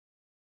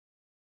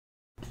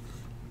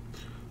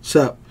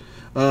So,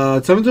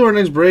 time to our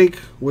next break,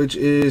 which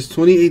is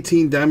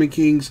 2018 Diamond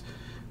Kings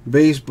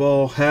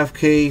Baseball half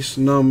case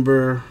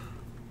number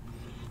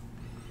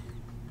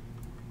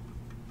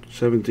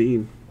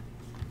 17.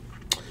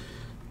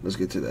 Let's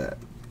get to that.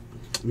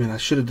 Man, I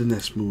should have done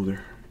that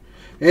smoother.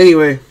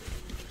 Anyway,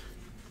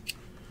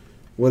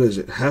 what is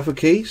it? Half a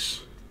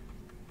case?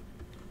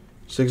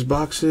 6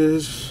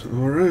 boxes.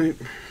 All right.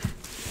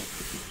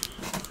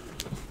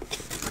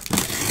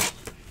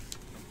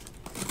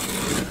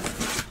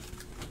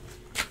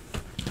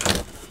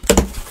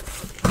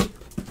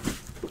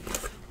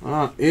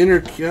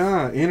 Inner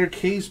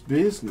case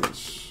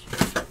business.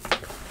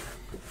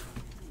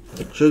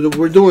 So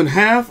we're doing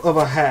half of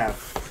a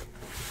half.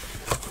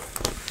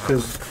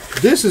 Because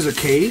this is a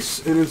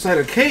case, and inside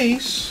a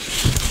case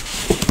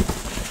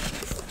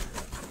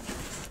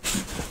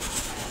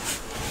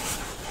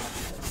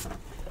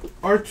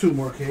are 2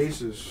 more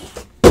cases.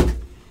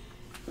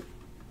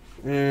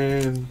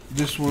 And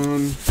this one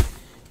I'm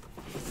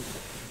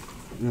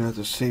gonna have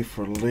to save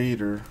for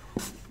later.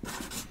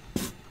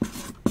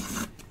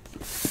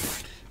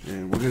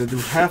 And we're going to do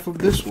half of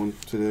this one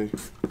today.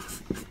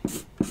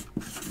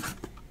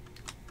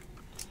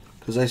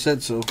 Because I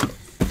said so.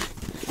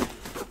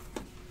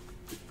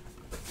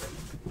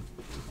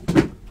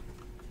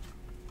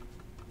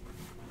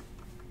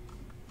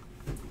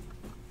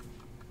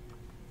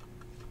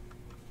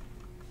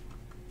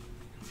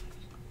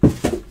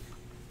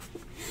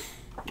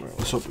 Alright,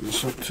 let's open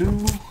this up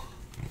too.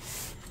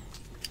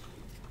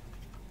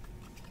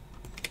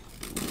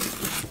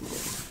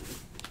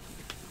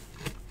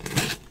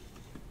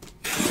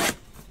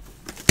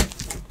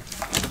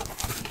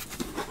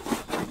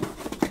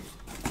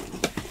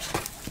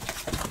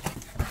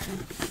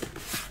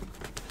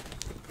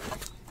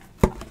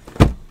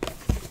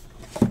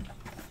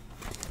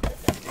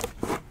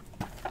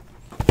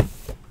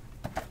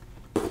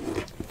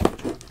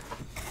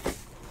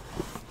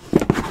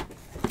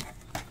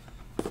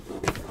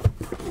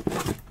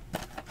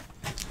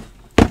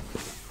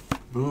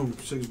 Boom,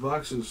 6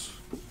 boxes.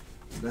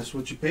 That's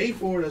what you pay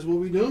for. That's what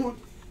we doing.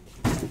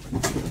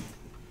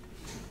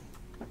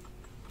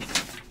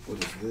 What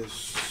is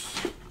this?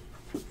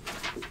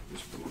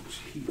 This belongs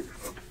here.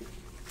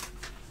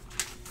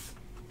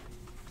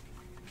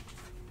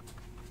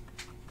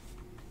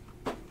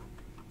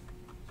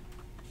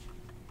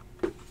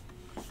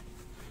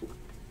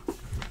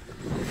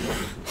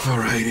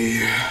 Alrighty,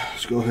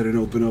 let's go ahead and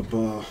open up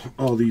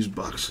all these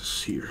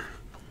boxes here,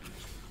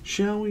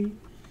 shall we?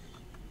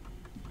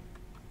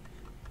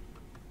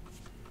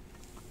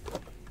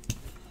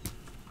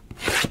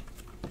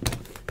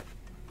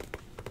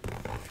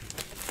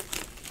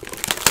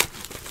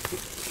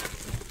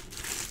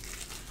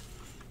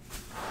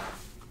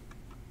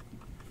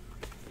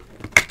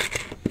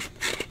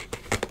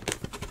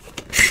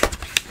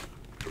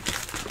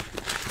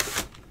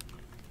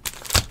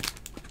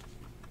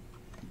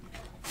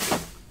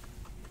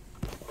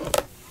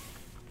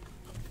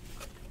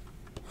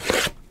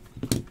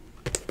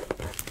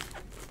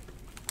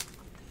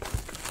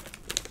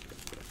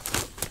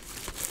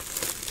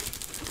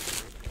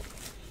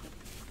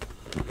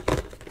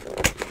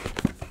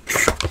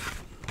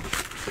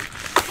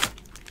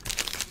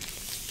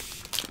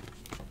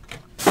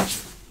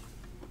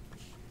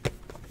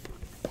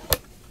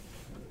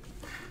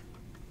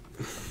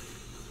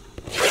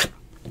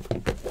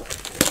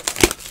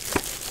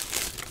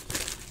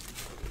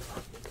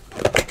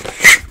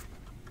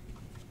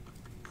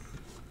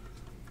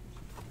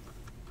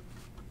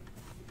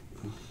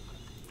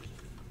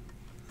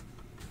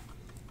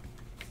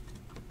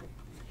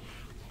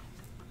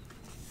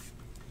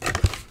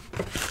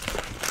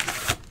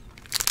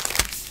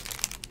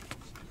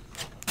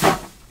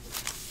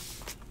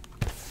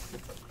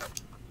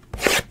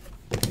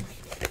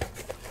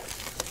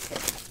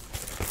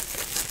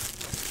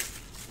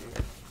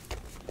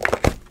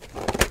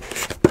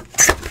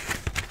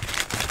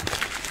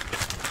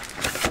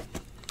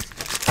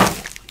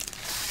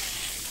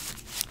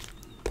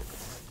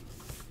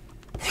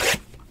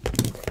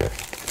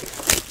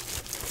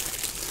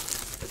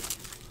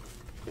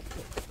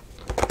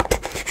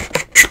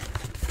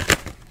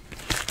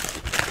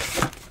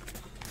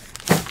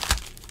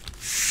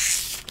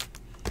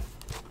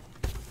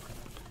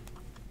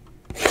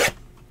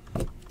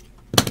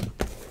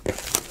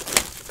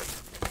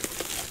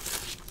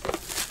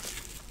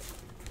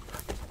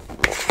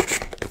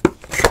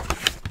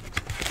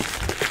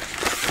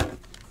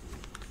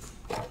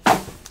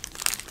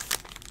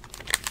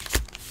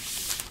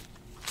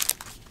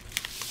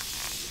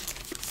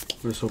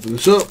 Let's open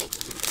this up.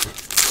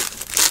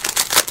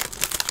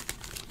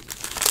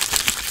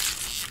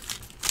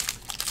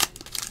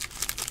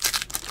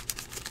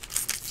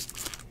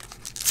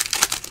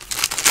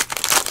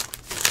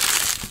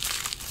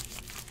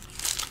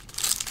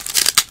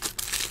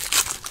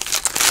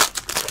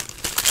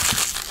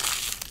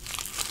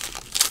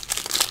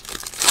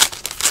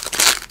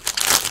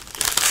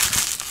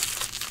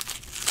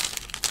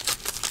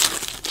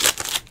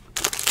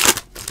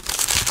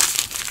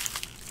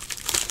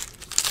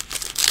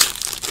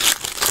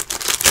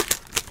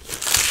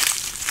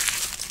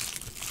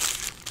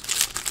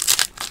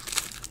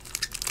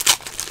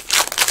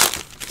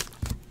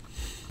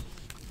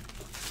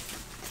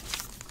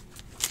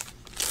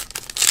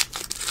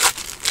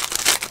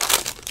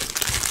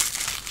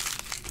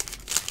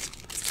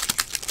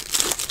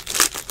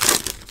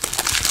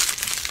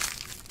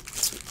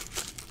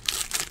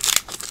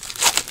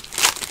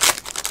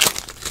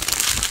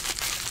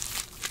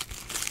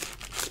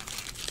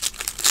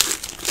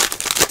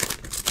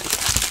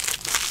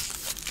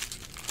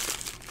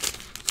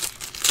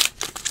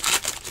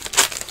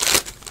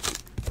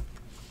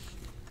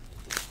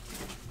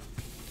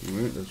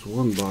 Alright, that's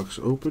one box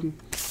open.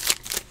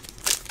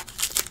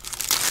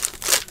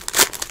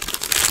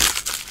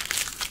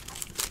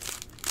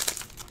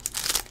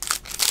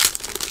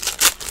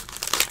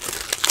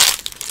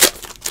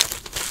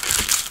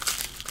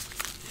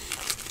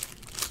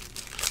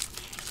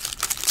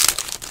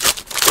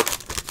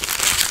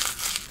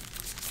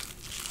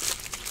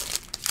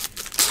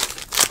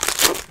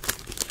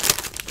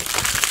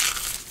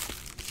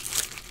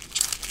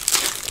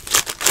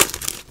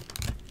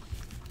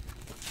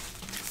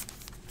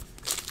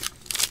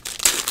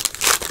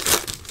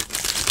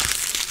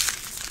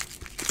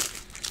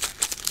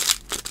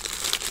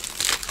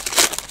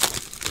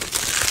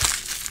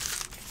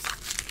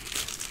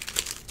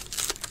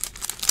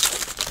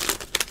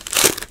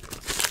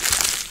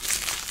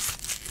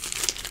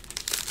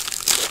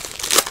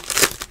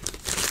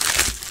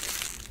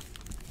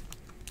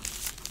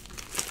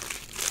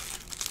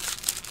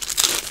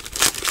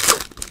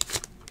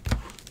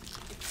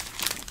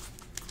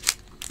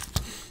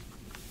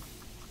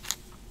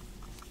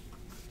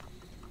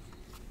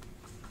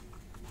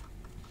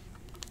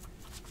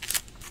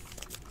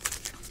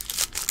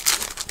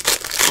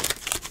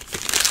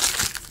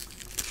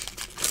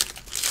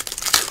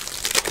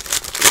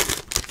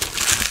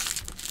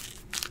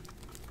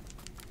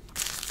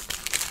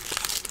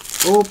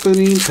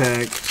 Opening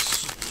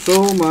packs,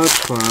 so much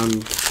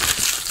fun.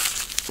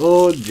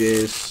 Oh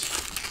yes.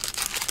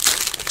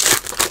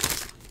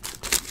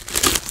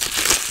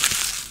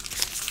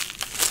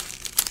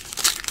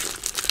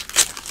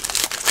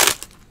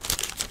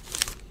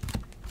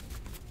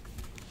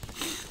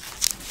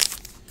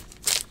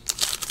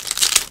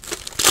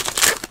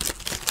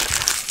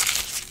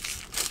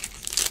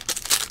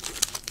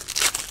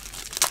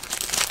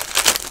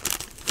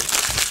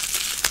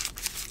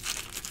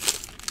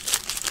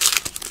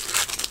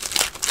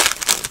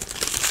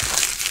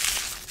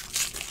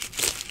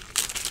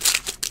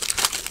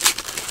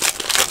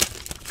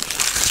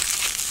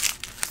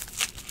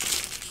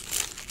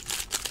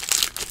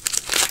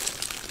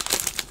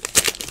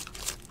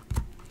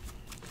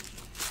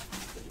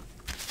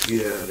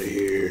 Get out of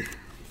here.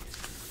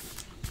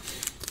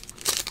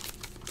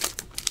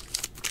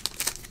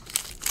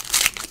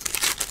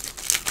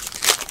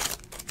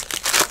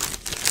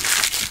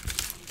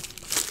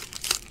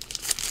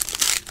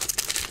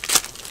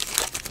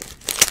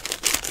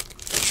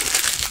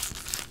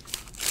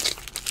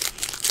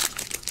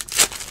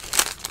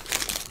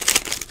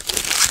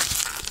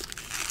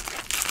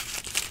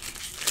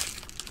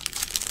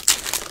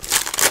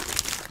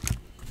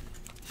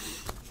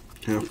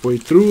 Halfway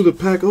through the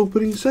pack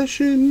opening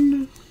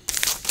session.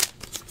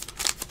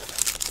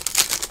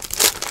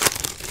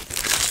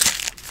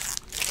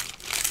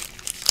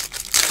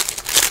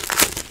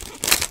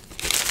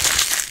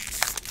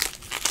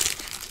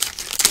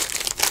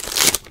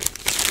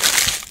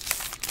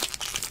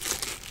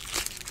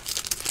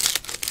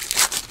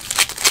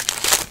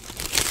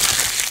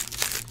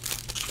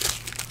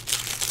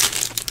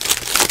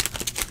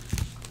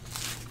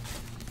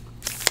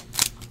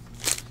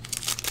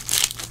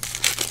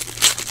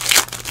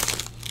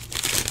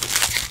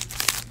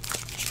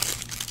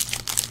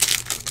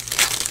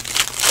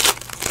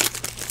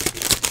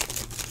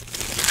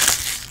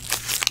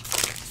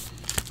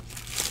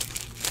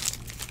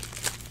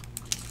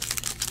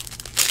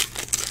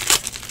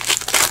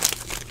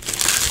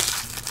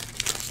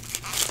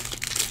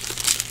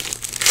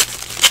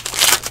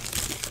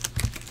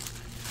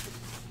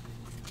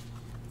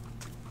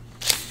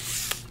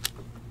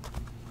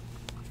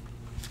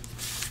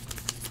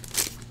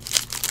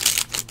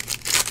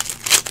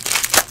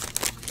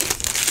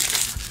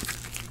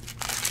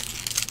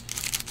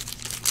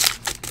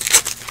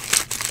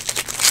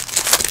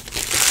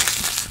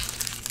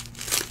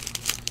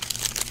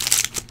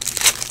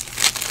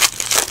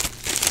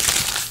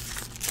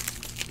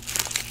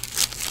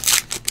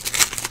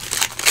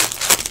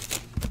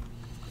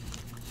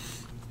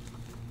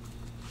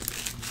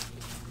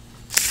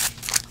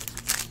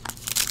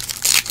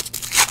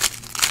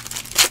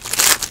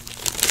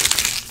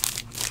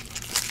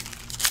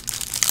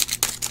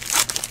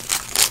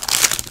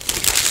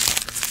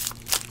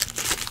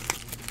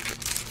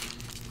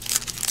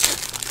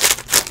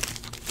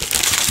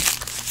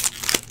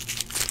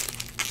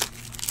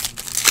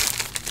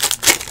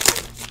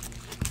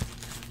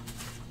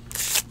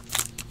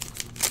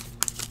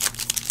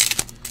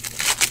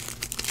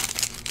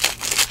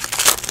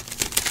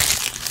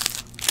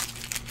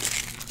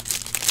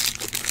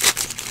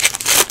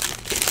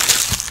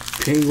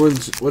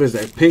 Penguins, what is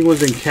that?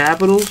 Penguins and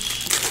Capitals.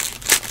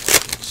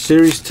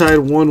 Series tied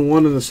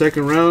 1-1 in the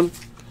second round.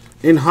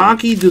 In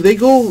hockey, do they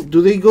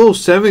go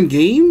 7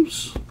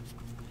 games?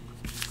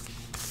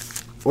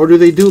 Or do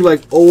they do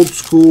like old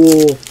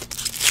school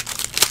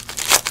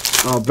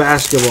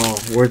basketball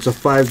where it's a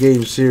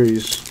 5-game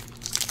series?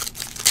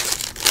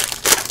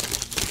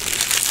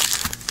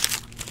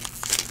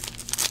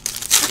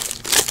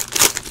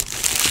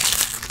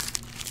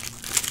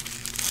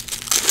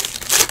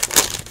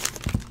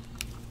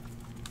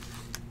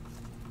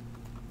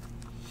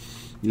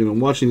 You know,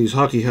 I'm watching these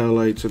hockey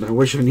highlights, and I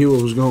wish I knew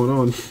what was going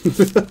on.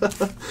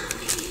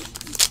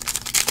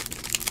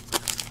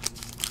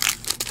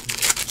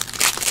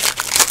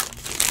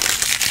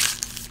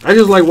 I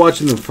just like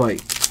watching them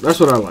fight. That's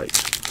what I like.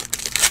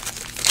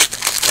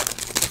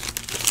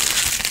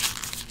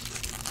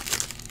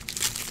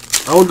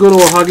 I would go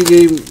to a hockey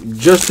game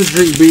just to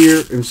drink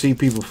beer and see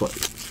people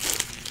fight.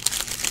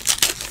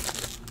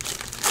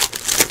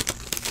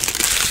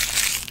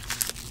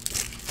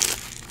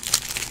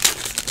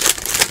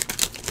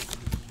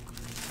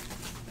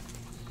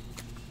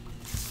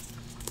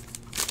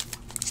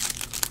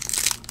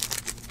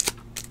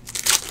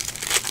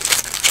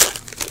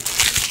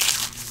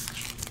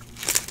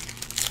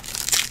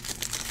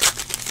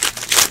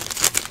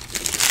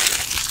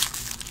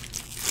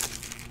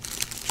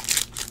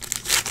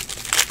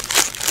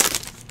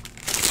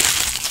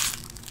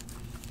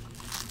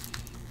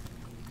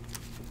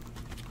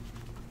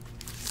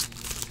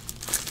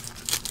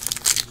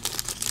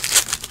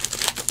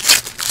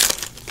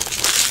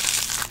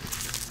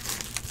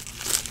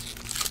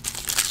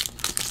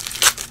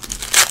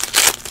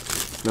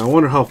 Now I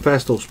wonder how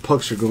fast those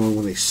pucks are going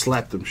when they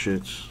slap them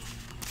shits.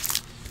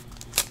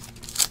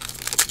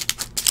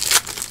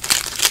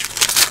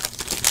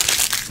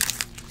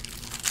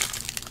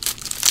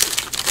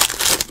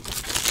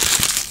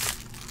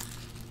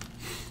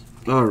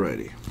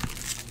 Alrighty.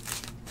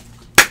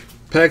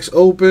 Packs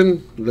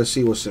open. Let's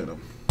see what's in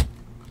them.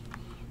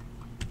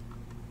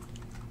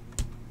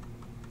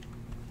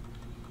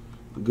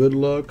 Good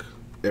luck,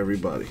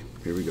 everybody.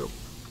 Here we go.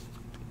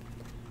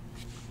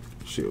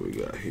 Let's see what we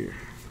got here.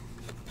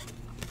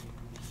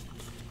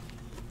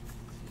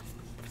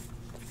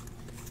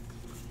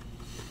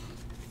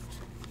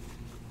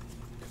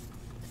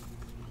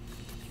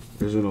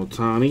 There's an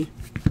Ohtani.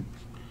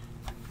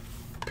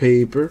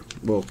 Paper.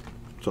 Well,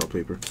 it's all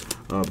paper.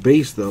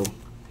 Base, though,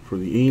 for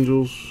the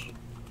Angels.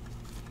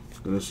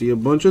 Gonna see a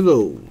bunch of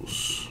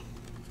those.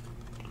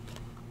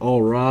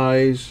 All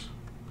Rise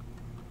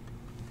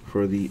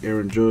for the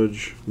Aaron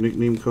Judge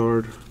nickname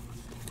card.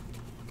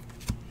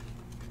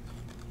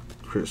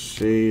 Chris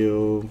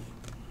Sale.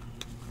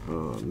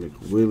 Nick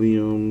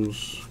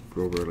Williams.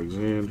 Grover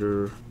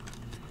Alexander.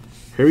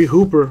 Harry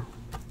Hooper.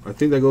 I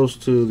think that goes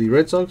to the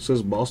Red Sox. It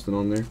says Boston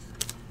on there.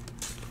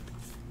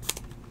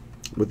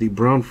 With the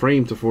brown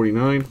frame to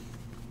 49.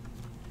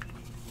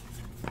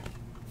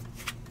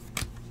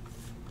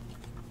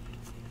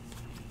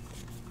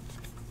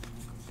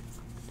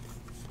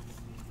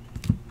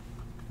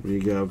 We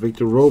got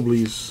Victor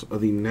Robles of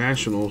the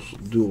Nationals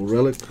dual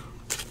relic.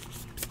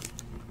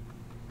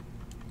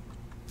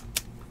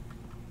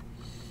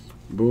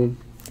 Boom.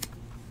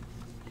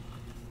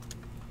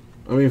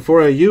 I mean,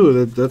 for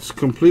IU, that's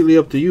completely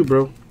up to you,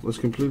 bro. That's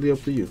completely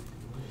up to you.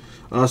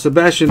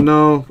 Sebastian,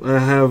 no. I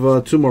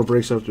have 2 more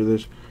breaks after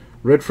this.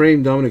 Red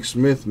frame, Dominic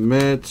Smith,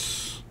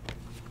 Mets.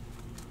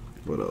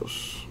 What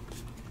else?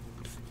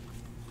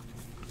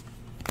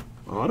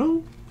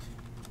 Auto?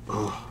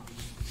 Oh.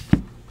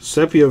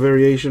 Sepia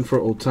variation for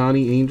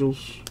Ohtani,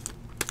 Angels.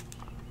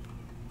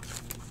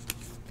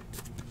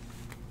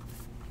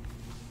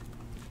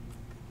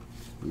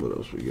 What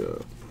else we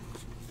got?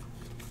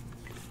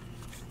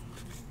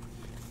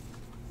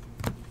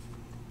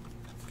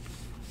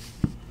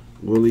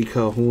 Willie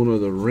Calhoun of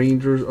the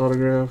Rangers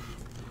autograph.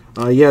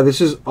 Yeah,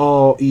 this is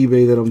all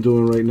eBay that I'm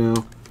doing right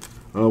now.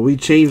 We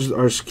changed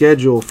our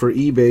schedule for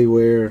eBay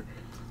where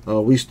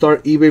we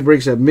start eBay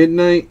breaks at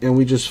midnight and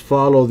we just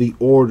follow the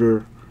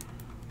order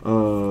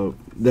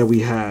that we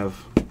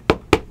have.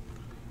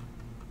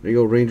 There you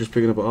go, Rangers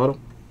picking up an auto.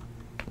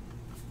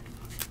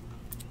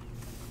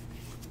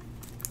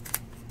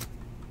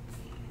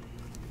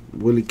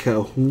 Willie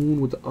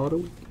Calhoun with the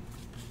auto.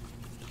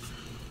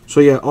 So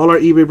yeah, all our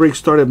eBay breaks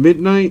start at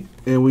midnight,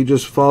 and we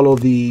just follow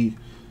the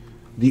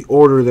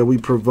order that we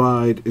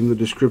provide in the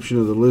description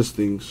of the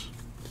listings.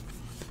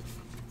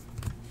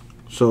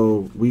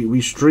 So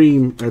we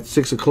stream at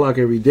 6 o'clock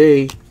every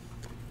day,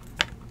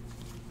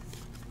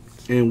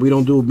 and we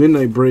don't do a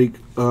midnight break,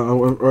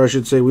 or I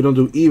should say we don't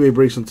do eBay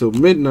breaks until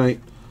midnight.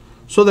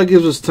 So that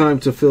gives us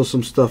time to fill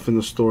some stuff in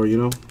the store, you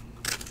know.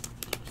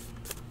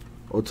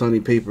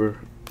 Ohtani paper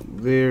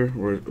there,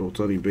 or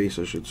Ohtani base,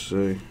 I should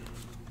say.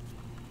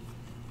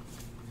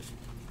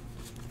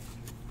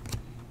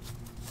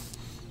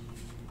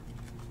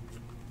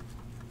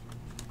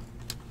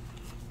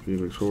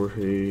 Felix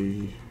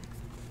Jorge.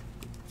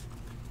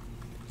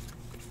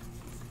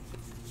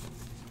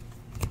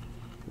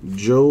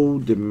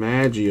 Joe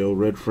DiMaggio,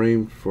 red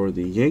frame for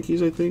the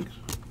Yankees, I think.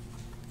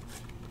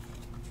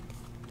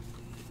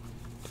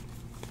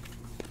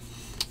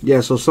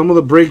 Yeah, so some of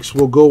the breaks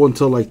will go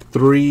until like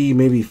 3,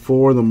 maybe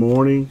 4 in the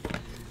morning.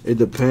 It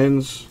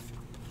depends.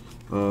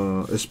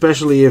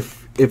 Especially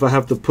if I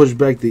have to push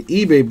back the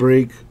eBay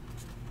break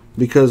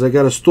because I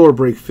got a store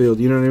break filled.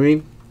 You know what I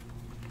mean?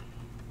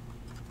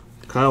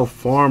 Kyle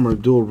Farmer,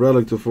 dual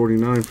relic to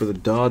 49 for the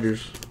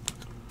Dodgers.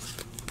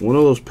 One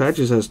of those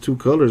patches has 2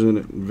 colors in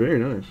it. Very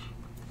nice.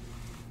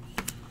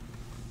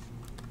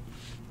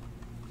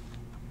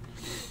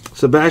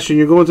 Sebastian,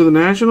 you're going to the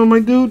National, my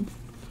dude?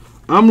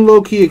 I'm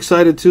low-key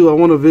excited too. I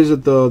want to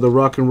visit the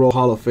Rock and Roll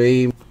Hall of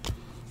Fame,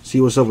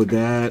 see what's up with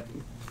that,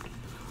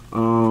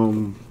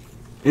 and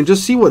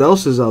just see what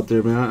else is out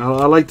there, man.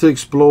 I like to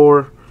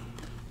explore,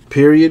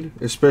 period,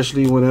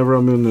 especially whenever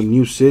I'm in a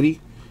new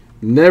city.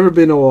 Never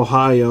been to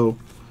Ohio,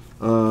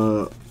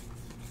 so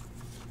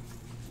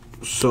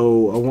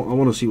I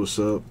want to see what's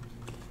up.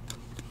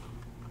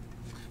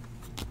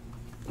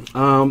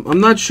 I'm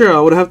not sure. I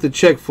would have to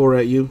check for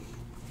at you.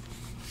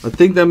 I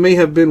think that may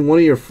have been one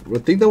of your... I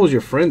think that was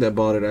your friend that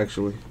bought it,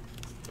 actually.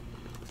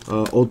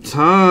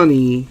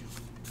 Otani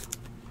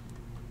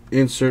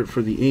insert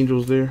for the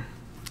Angels there.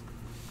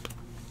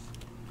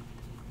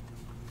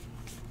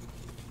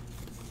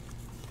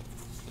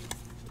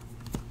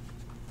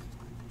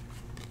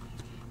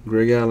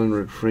 Greg Allen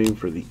red frame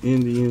for the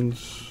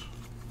Indians.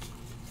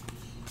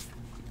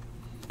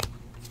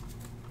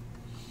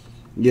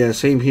 Yeah,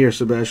 same here,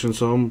 Sebastian.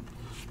 So I'm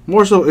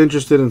more so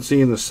interested in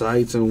seeing the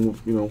sites and,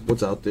 you know,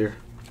 what's out there.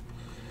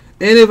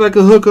 And if I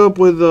could hook up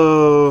with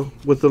a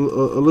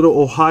little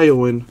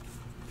Ohioan,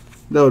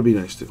 that would be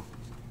nice too.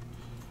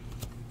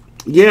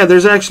 Yeah,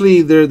 there's actually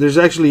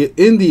an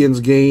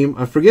Indians game.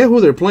 I forget who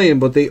they're playing,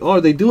 but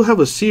they do have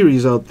a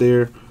series out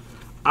there.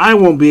 I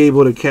won't be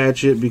able to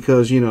catch it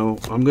because, you know,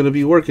 I'm gonna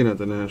be working at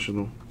the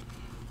National.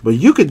 But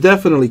you could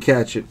definitely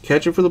catch it.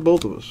 Catch it for the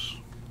both of us.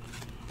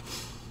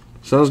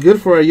 Sounds good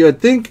for you. I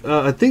think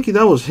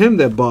that was him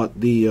that bought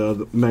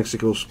the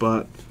Mexico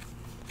spot.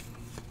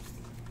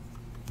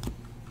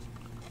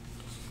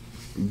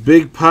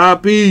 Big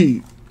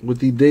Papi with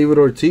the David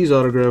Ortiz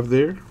autograph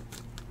there.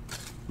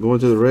 Going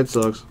to the Red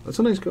Sox. That's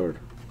a nice card.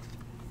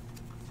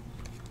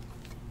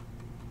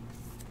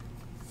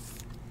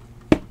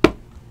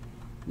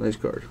 Nice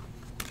card.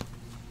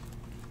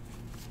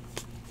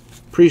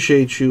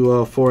 Appreciate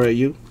you for at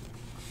you.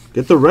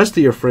 Get the rest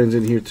of your friends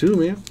in here too,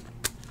 man.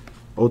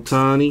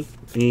 Otani,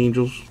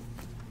 Angels,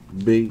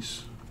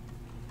 base.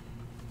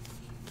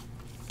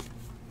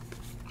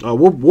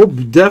 We'll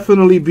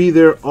definitely be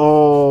there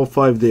all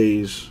 5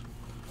 days,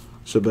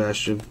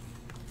 Sebastian.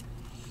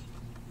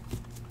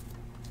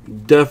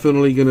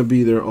 Definitely gonna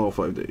be there all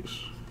 5 days.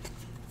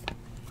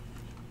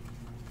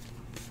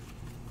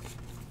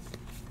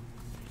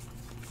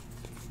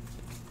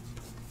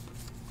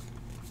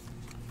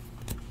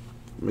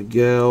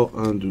 Miguel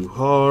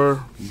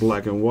Andujar,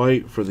 black and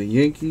white for the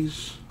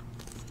Yankees.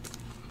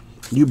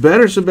 You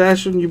better,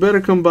 Sebastian. You better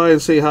come by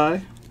and say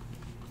hi.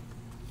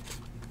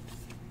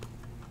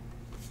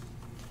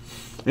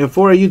 And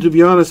for you, to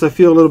be honest, I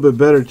feel a little bit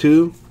better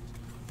too.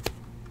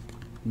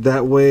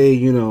 That way,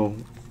 you know,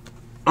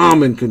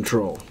 I'm in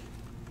control.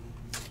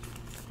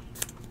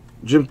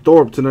 Jim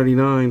Thorpe to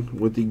 99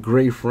 with the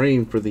gray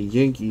frame for the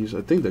Yankees.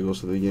 I think that goes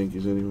to the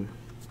Yankees anyway.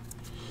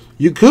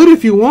 You could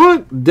if you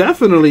want,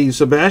 definitely,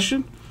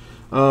 Sebastian.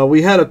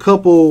 We had a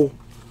couple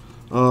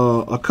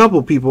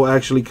people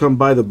actually come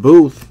by the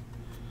booth,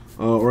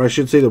 or I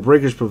should say the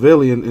Breakers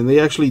Pavilion, and they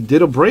actually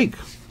did a break.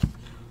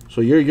 So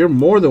you're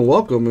more than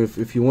welcome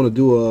if you want to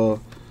do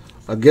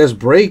a guest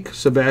break,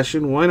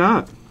 Sebastian. Why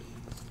not?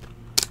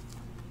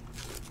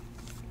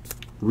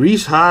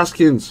 Rhys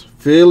Hoskins,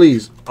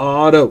 Phillies,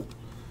 auto.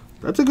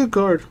 That's a good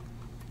card.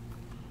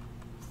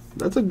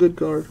 That's a good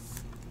card.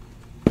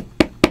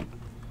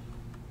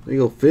 There you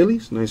go,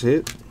 Phillies. Nice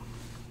hit.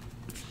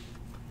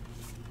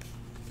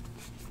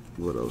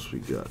 What else we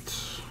got?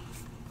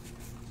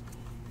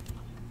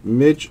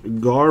 Mitch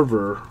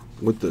Garver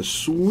with the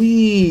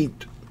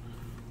sweet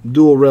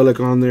dual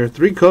relic on there.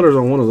 3 colors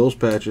on one of those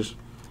patches.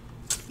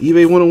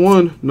 eBay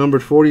 101,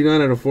 numbered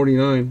 49 out of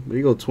 49. There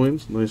you go,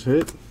 Twins. Nice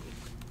hit.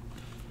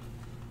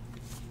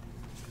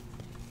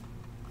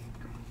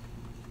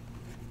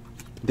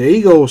 There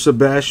you go,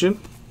 Sebastian.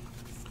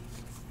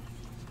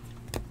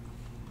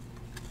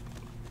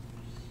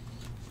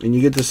 And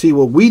you get to see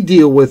what we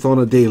deal with on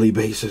a daily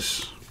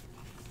basis.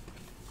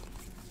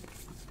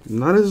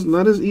 Not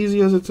as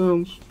easy as it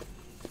sounds.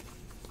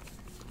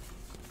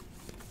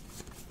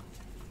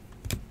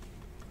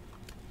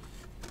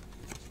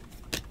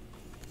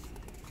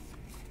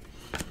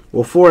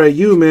 Well, for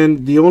you,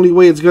 man, the only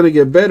way it's gonna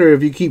get better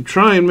if you keep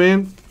trying,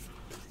 man.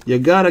 You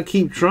gotta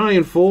keep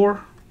trying,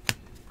 for.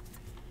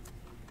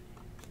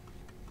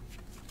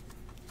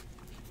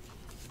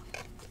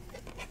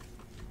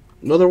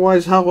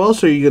 Otherwise, how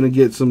else are you gonna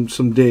get some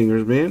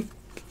dingers, man?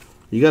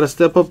 You gotta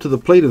step up to the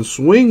plate and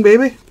swing,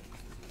 baby.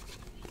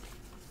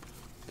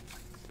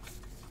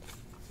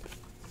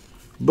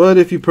 But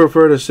if you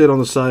prefer to sit on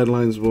the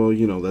sidelines, well,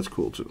 you know, that's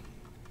cool too.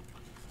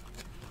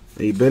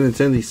 A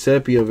Benintendi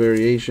Sepia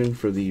variation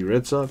for the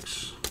Red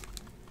Sox.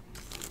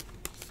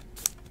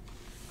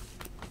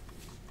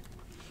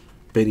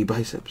 Benny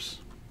Biceps.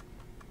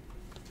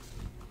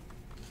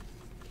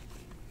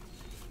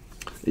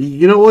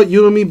 You know what?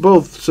 You and me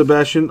both,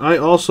 Sebastian. I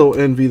also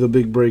envy the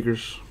big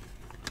breakers.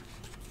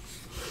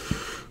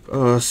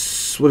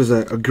 What is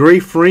that? A gray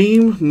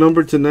frame,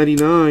 numbered to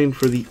 99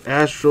 for the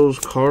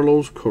Astros,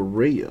 Carlos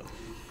Correa.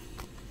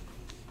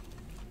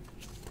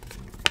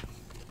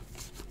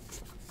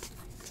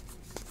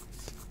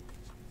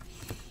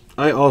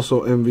 I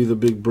also envy the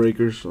big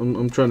breakers.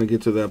 I'm trying to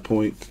get to that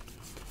point.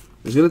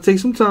 It's gonna take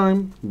some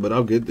time, but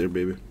I'll get there,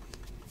 baby.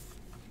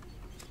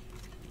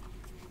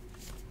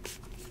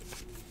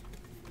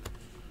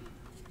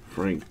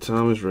 Frank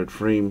Thomas, red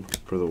frame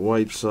for the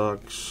White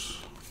Sox.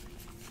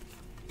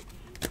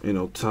 And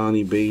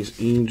Ohtani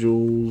base,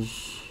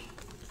 Angels.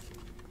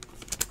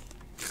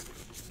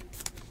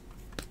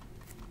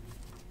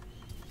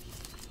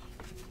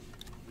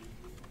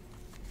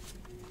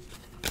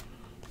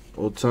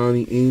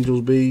 Ohtani,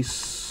 Angels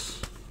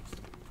base.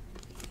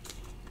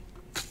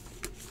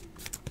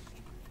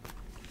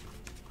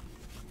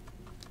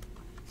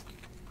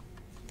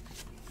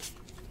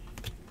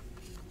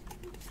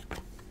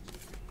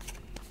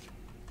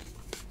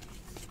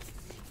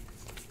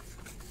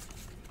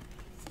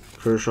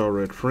 Kershaw,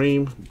 red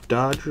frame,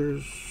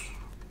 Dodgers.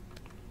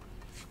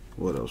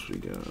 What else we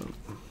got?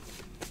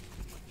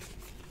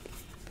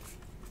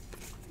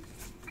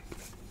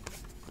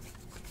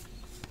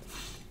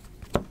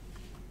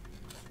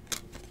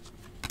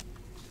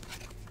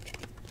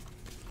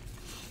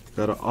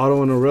 Got an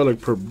auto and a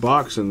relic per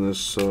box in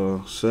this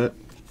set.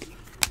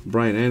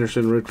 Brian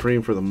Anderson, red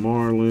frame for the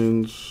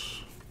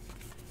Marlins.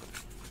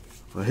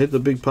 I hit the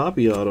Big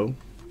Papi auto.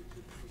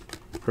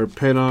 Herb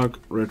Pennock,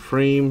 red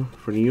frame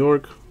for New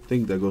York. I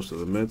think that goes to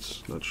the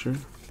Mets. Not sure.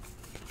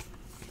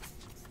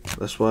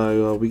 That's why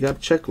we got a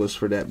checklist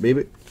for that,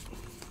 baby.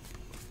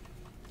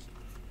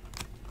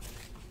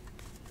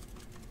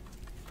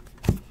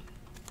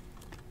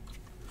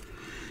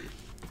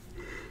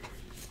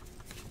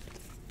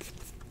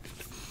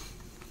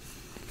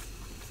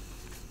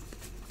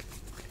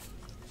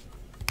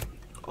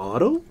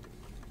 Auto?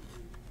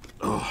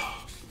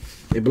 Oh,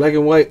 a black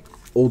and white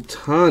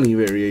Ohtani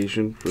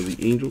variation for the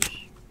Angels.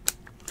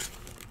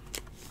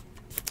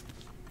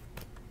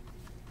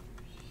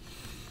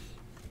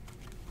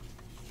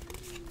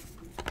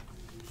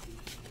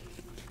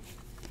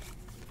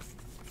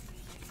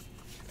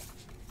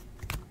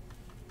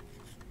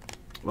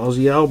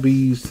 Ozzy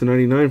Albies to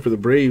 99 for the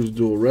Braves,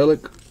 dual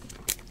relic.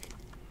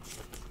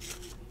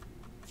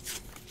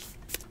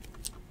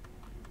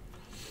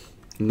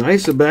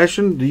 Nice,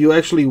 Sebastian. Do you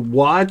actually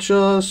watch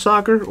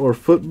soccer or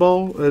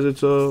football, as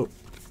it's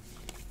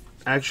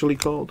actually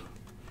called?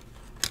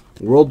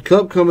 World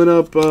Cup coming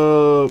up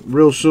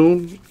real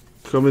soon,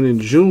 coming in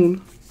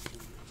June,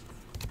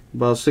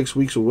 about 6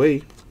 weeks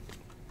away.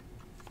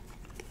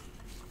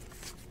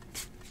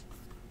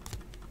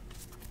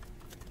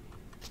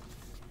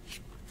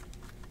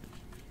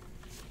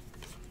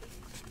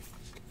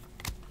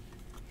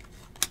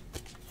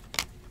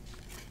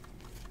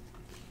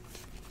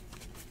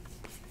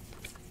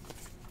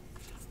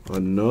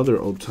 Another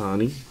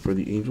Ohtani for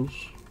the Angels.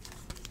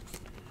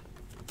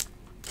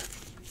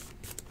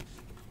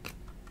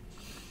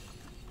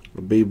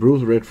 A Babe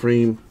Ruth red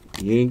frame,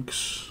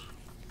 Yanks.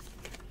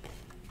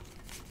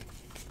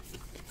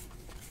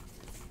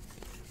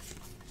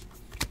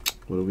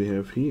 What do we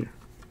have here?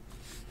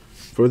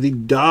 For the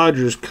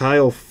Dodgers,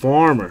 Kyle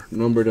Farmer,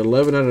 numbered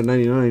 11 out of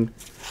 99.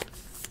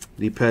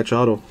 The patch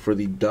auto for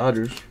the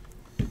Dodgers.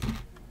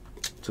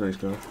 It's a nice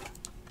guy.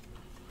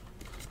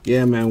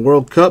 Yeah, man,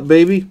 World Cup,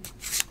 baby.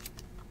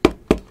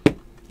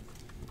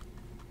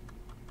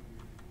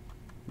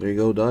 There you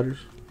go, Dodgers.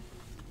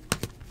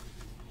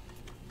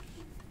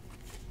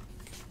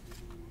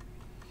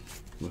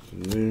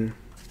 Nothing there.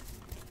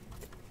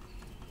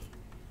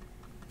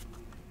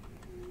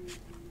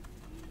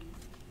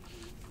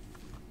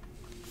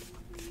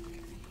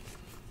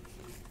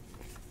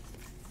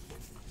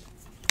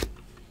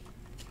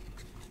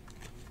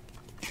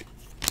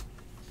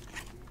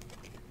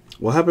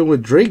 What happened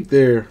with Drake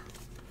there?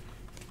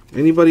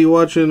 Anybody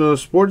watching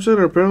Sports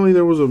Center? Apparently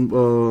there was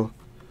a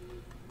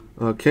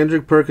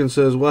Kendrick Perkins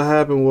says, what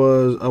happened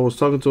was I was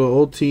talking to an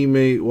old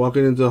teammate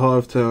walking into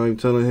halftime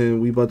telling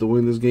him we about to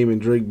win this game, and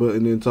Drake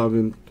butting in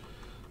talking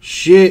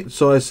shit,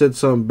 so I said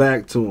something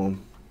back to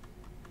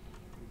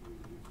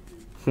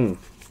him.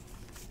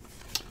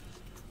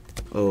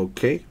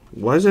 Okay.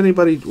 Why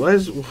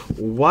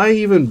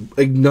even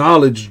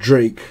acknowledge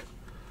Drake?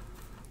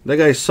 That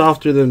guy's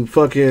softer than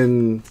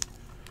fucking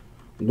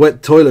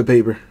wet toilet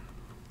paper.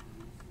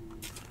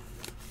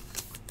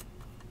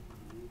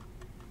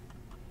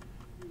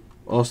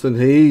 Austin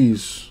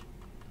Hayes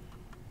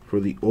for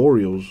the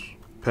Orioles.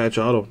 Patch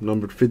auto,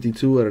 numbered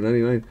 52 out of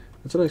 99.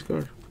 That's a nice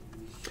card.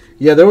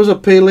 Yeah, there was a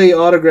Pele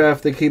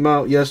autograph that came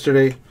out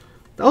yesterday.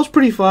 That was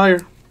pretty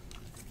fire.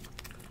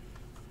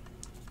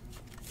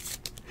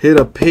 Hit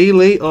a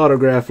Pele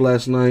autograph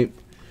last night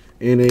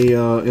in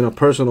a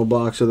personal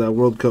box of that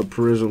World Cup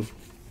Prism.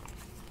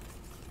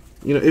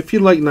 You know, if you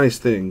like nice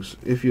things.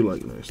 If you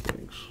like nice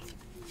things.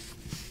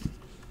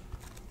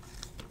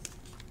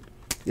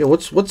 Yeah,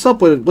 what's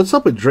up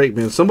with Drake,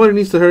 man? Somebody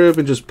needs to hurry up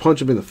and just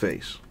punch him in the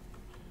face.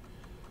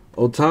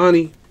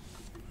 Ohtani,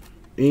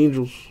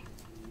 Angels.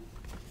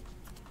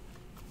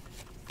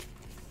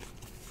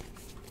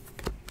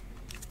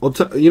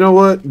 You know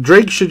what?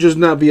 Drake should just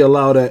not be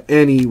allowed at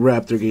any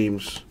Raptor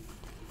games.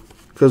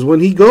 Because when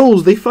he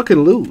goes, they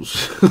fucking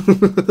lose.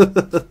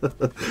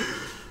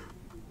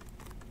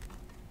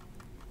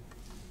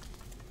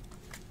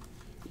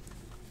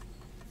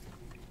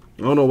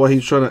 I don't know why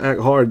he's trying to act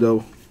hard,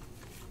 though.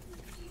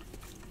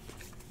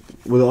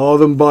 With all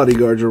them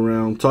bodyguards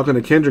around. Talking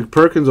to Kendrick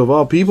Perkins, of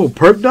all people.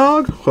 Perk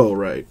Dog? Oh,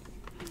 right.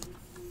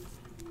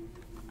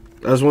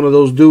 That's one of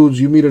those dudes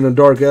you meet in a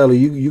dark alley.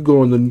 You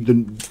go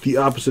in the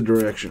opposite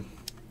direction.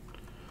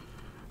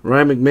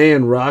 Ryan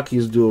McMahon,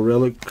 Rockies dual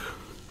relic.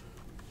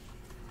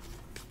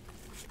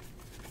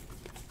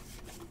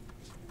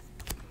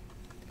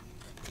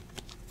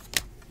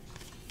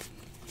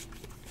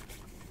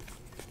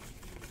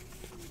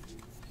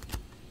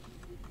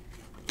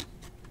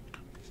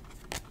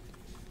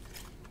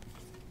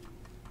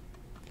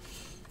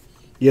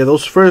 Yeah,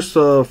 those first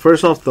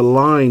off the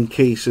line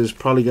cases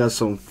probably got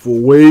some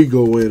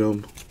fuego in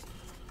them.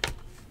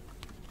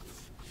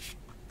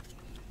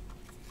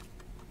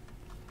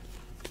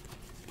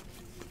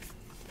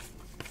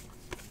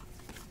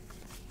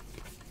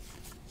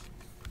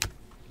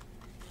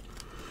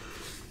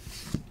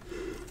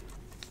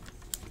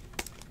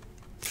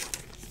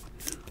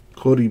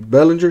 Cody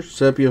Bellinger,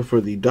 Sepia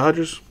for the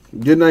Dodgers.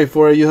 Good night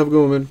for you. Have a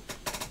good one, man.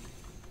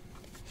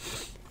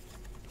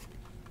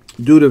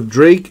 Dude, if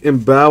Drake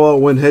and Bow Wow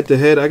went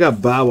head-to-head, I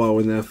got Bow Wow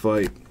in that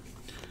fight.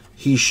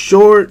 He's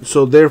short,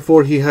 so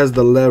therefore he has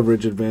the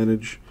leverage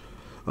advantage.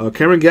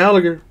 Cameron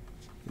Gallagher,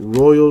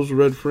 Royals,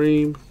 red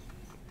frame.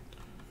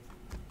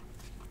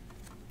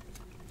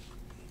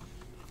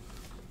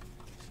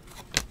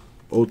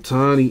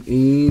 Otani,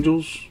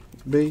 Angels,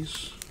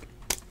 base.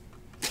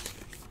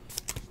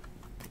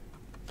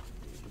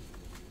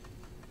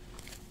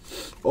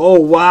 Oh,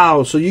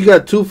 wow. So you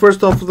got two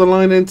first off of the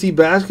line NT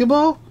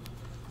basketball?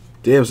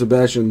 Damn,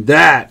 Sebastian.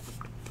 That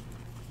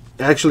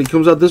actually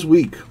comes out this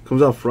week.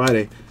 Comes out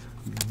Friday.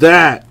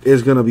 That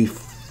is going to be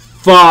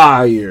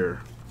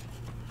fire.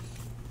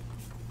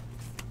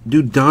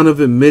 Dude,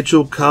 Donovan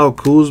Mitchell, Kyle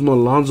Kuzma,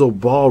 Alonzo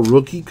Ball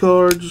rookie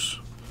cards.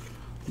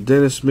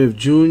 Dennis Smith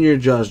Jr.,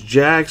 Josh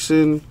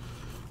Jackson.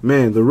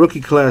 Man, the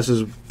rookie class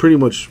is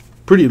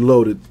pretty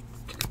loaded.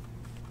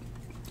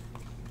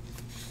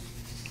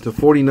 To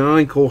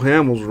 49, Cole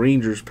Hamels,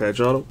 Rangers, patch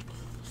auto.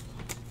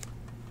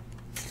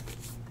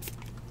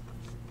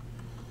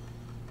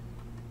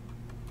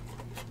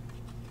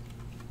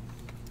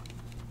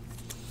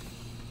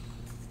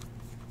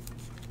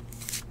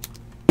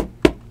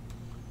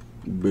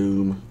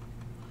 Boom.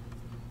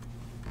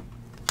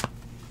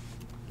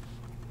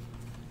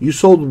 You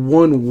sold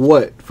one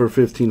what for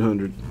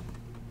 $1,500?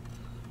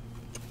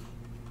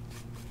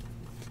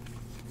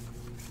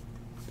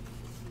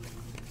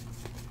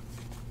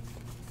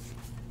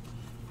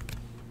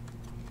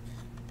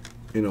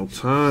 And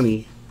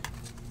Otani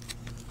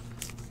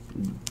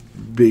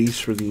base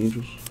for the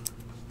Angels.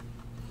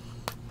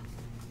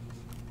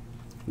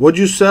 What'd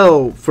you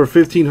sell for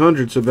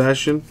 $1,500,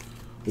 Sebastian?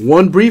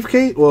 One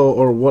briefcase? Well,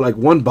 or what, like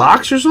one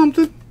box or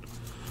something?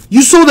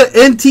 You sold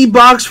an NT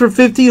box for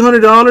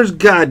 $1,500?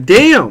 God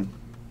damn.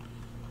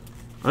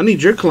 I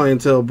need your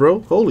clientele,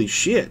 bro. Holy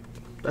shit.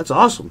 That's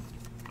awesome.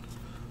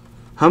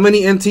 How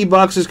many NT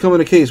boxes come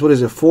in a case? What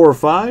is it, 4 or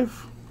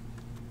 5?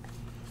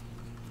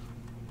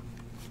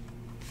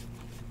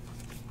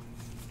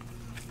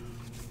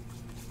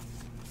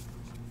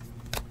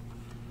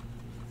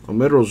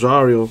 Ahmed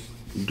Rosario,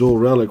 dual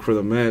relic for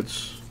the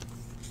Mets.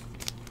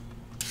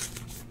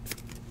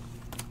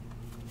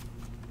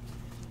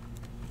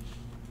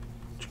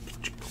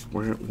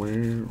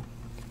 Where?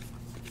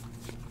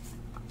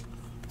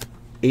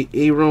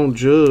 Aaron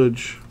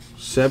Judge,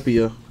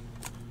 Sepia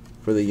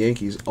for the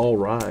Yankees. All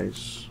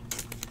rise.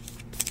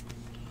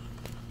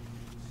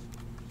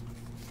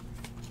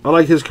 I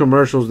like his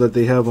commercials that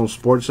they have on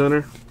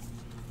SportsCenter.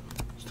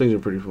 These things are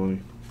pretty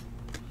funny.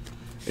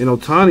 An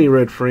Otani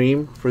red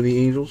frame for the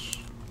Angels.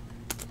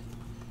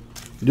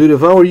 Dude,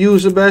 if I were you,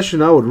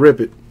 Sebastian, I would rip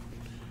it.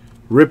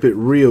 Rip it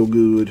real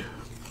good.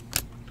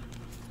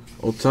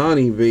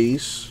 Otani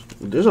base.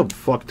 There's a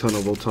fuck ton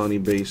of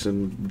Otani base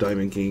in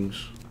Diamond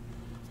Kings.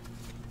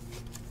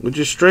 Which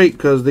is straight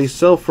because they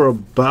sell for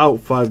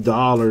about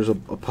 $5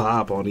 a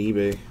pop on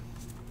eBay.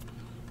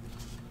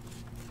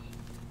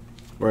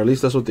 Or at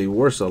least that's what they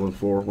were selling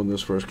for when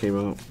this first came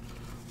out.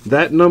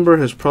 That number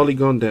has probably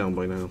gone down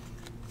by now.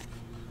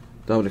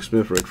 Dominic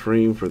Smith red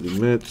frame for the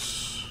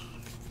Mets.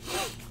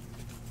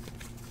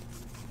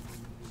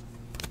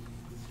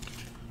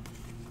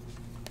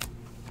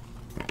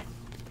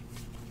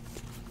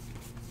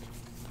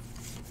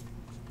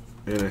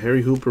 And a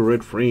Harry Hooper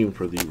red frame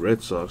for the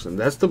Red Sox. And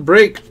that's the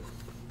break.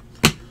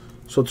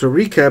 So to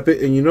recap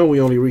it, and you know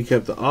we only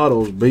recap the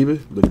autos, baby.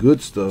 The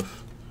good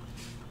stuff.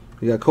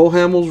 We got Cole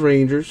Hamels,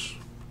 Rangers.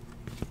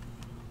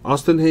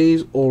 Austin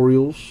Hayes,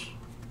 Orioles.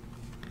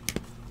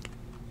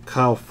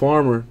 Kyle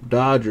Farmer,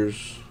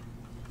 Dodgers.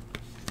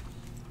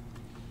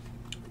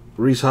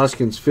 Rhys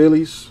Hoskins,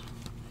 Phillies.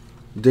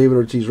 David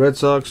Ortiz, Red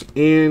Sox.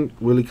 And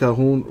Willie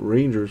Calhoun,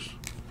 Rangers.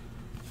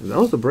 And that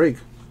was the break.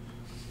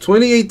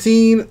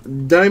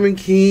 2018 Diamond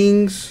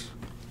Kings.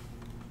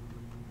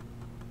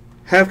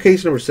 Half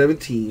case number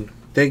 17.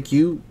 Thank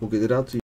you. We'll get it out to you.